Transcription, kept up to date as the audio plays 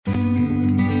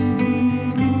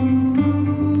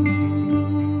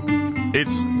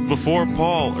It's before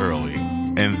Paul early,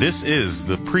 and this is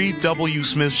the Pre-W.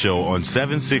 Smith Show on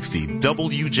 760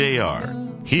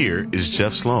 WJR. Here is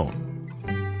Jeff Sloan.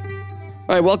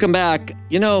 All right, welcome back.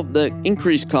 You know, the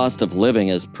increased cost of living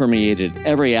has permeated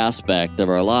every aspect of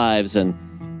our lives, and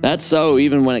that's so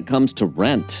even when it comes to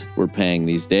rent we're paying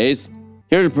these days.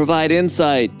 Here to provide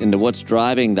insight into what's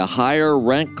driving the higher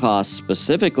rent costs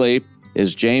specifically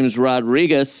is James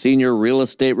Rodriguez, senior real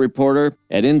estate reporter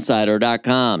at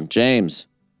Insider.com. James.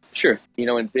 Sure. You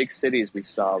know, in big cities, we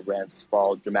saw rents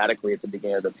fall dramatically at the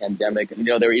beginning of the pandemic. And, you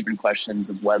know, there were even questions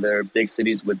of whether big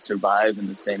cities would survive in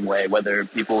the same way, whether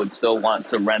people would still want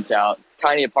to rent out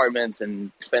tiny apartments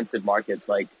in expensive markets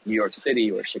like New York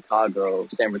City or Chicago,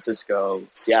 San Francisco,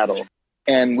 Seattle.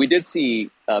 And we did see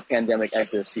a pandemic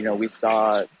exodus. You know, we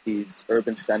saw these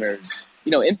urban centers,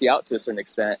 you know, empty out to a certain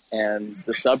extent, and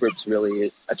the suburbs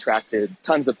really attracted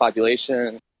tons of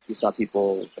population. We saw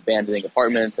people abandoning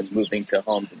apartments and moving to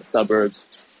homes in the suburbs.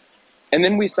 And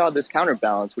then we saw this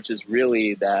counterbalance, which is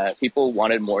really that people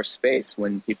wanted more space.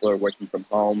 When people are working from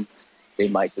home, they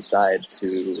might decide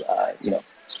to,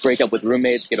 break up with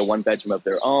roommates, get a one-bedroom of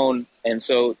their own. And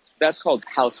so that's called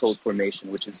household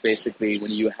formation, which is basically when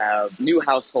you have new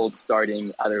households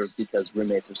starting either because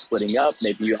roommates are splitting up,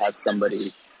 maybe you have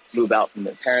somebody move out from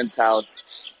their parents'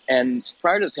 house. And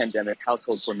prior to the pandemic,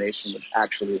 household formation was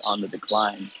actually on the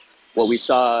decline. What we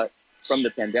saw from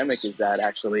the pandemic is that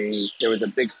actually there was a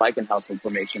big spike in household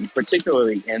formation,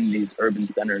 particularly in these urban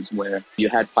centers where you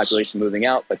had population moving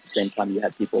out, but at the same time you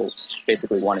had people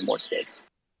basically wanting more space.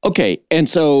 Okay, and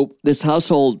so this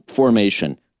household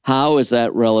formation, how is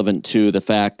that relevant to the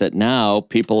fact that now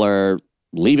people are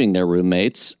leaving their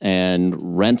roommates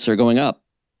and rents are going up?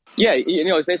 Yeah, you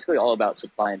know, it's basically all about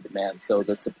supply and demand. So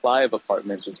the supply of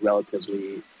apartments is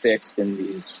relatively fixed in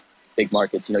these big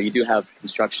markets. You know, you do have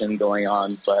construction going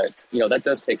on, but, you know, that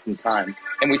does take some time.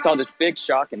 And we saw this big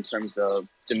shock in terms of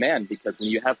demand, because when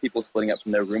you have people splitting up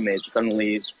from their roommates,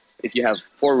 suddenly if you have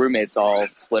 4 roommates all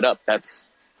split up, that's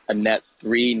a net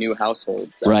 3 new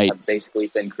households that have basically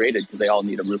been created because they all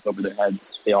need a roof over their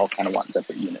heads. They all kind of want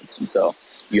separate units. And so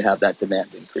you have that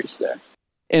demand increase there.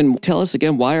 And tell us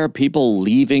again, why are people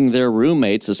leaving their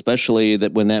roommates, especially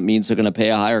that when that means they're going to pay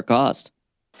a higher cost?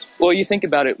 Well, you think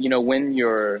about it, you know, when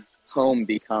your home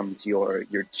becomes your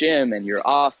gym and your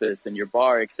office and your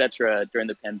bar, et cetera, during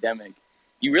the pandemic,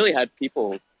 you really had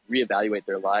people reevaluate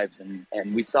their lives.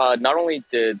 And we saw not only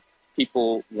did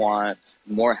people want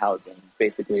more housing,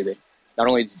 basically, that not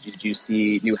only did you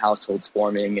see new households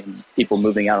forming and people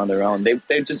moving out on their own,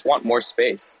 they just want more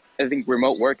space. I think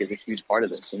remote work is a huge part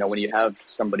of this. You know, when you have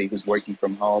somebody who's working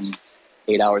from home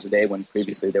 8 hours a day when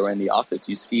previously they were in the office,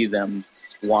 you see them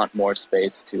want more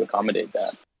space to accommodate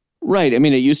that. Right. I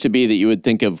mean, it used to be that you would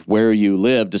think of where you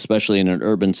lived, especially in an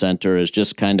urban center, as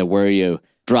just kind of where you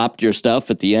dropped your stuff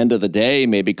at the end of the day,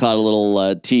 maybe caught a little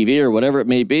TV or whatever it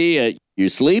may be. You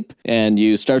sleep and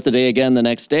you start the day again the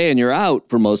next day and you're out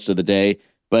for most of the day.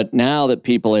 But now that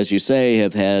people, as you say,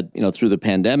 have had, you know, through the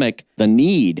pandemic, the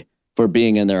need for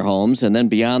being in their homes, and then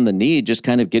beyond the need, just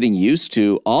kind of getting used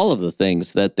to all of the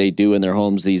things that they do in their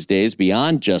homes these days,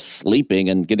 beyond just sleeping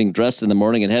and getting dressed in the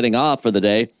morning and heading off for the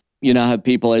day. You now have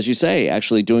people, as you say,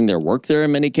 actually doing their work there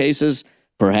in many cases,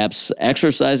 perhaps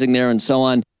exercising there and so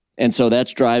on. And so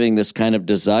that's driving this kind of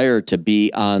desire to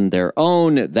be on their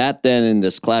own. That then, in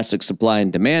this classic supply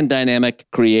and demand dynamic,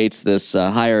 creates this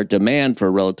higher demand for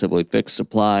a relatively fixed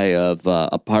supply of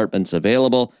apartments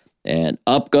available, and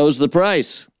up goes the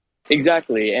price.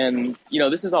 Exactly. And, you know,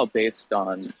 this is all based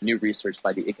on new research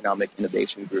by the Economic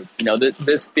Innovation Group. You know,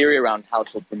 this theory around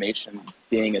household formation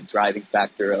being a driving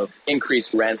factor of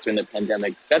increased rents during the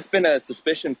pandemic, that's been a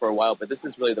suspicion for a while, but this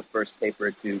is really the first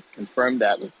paper to confirm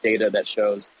that with data that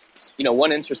shows, you know,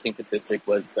 one interesting statistic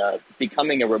was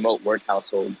becoming a remote work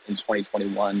household in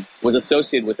 2021 was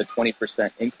associated with a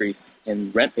 20% increase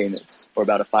in rent payments, or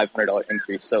about a $500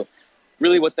 increase. So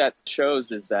really what that shows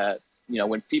is that, you know,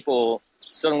 when people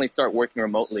suddenly start working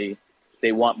remotely,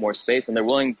 they want more space and they're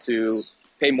willing to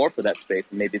pay more for that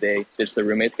space. And maybe they ditch their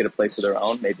roommates, get a place of their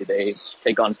own. Maybe they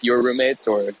take on fewer roommates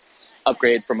or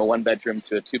upgrade from a 1-bedroom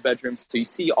to a 2-bedroom. So you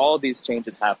see all these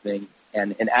changes happening.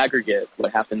 And in aggregate,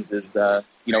 what happens is,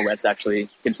 rents actually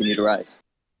continue to rise.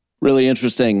 Really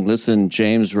interesting. Listen,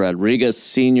 James Rodriguez,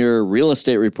 senior real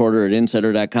estate reporter at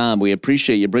Insider.com. We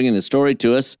appreciate you bringing the story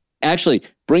to us. Actually,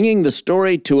 bringing the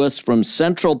story to us from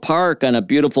Central Park on a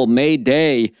beautiful May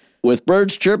day with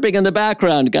birds chirping in the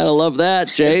background. Gotta love that,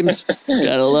 James.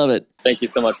 Gotta love it. Thank you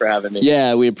so much for having me.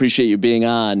 Yeah, we appreciate you being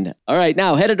on. All right,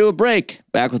 now headed to a break.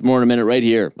 Back with more in a minute right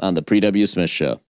here on the Pre-W. Smith Show.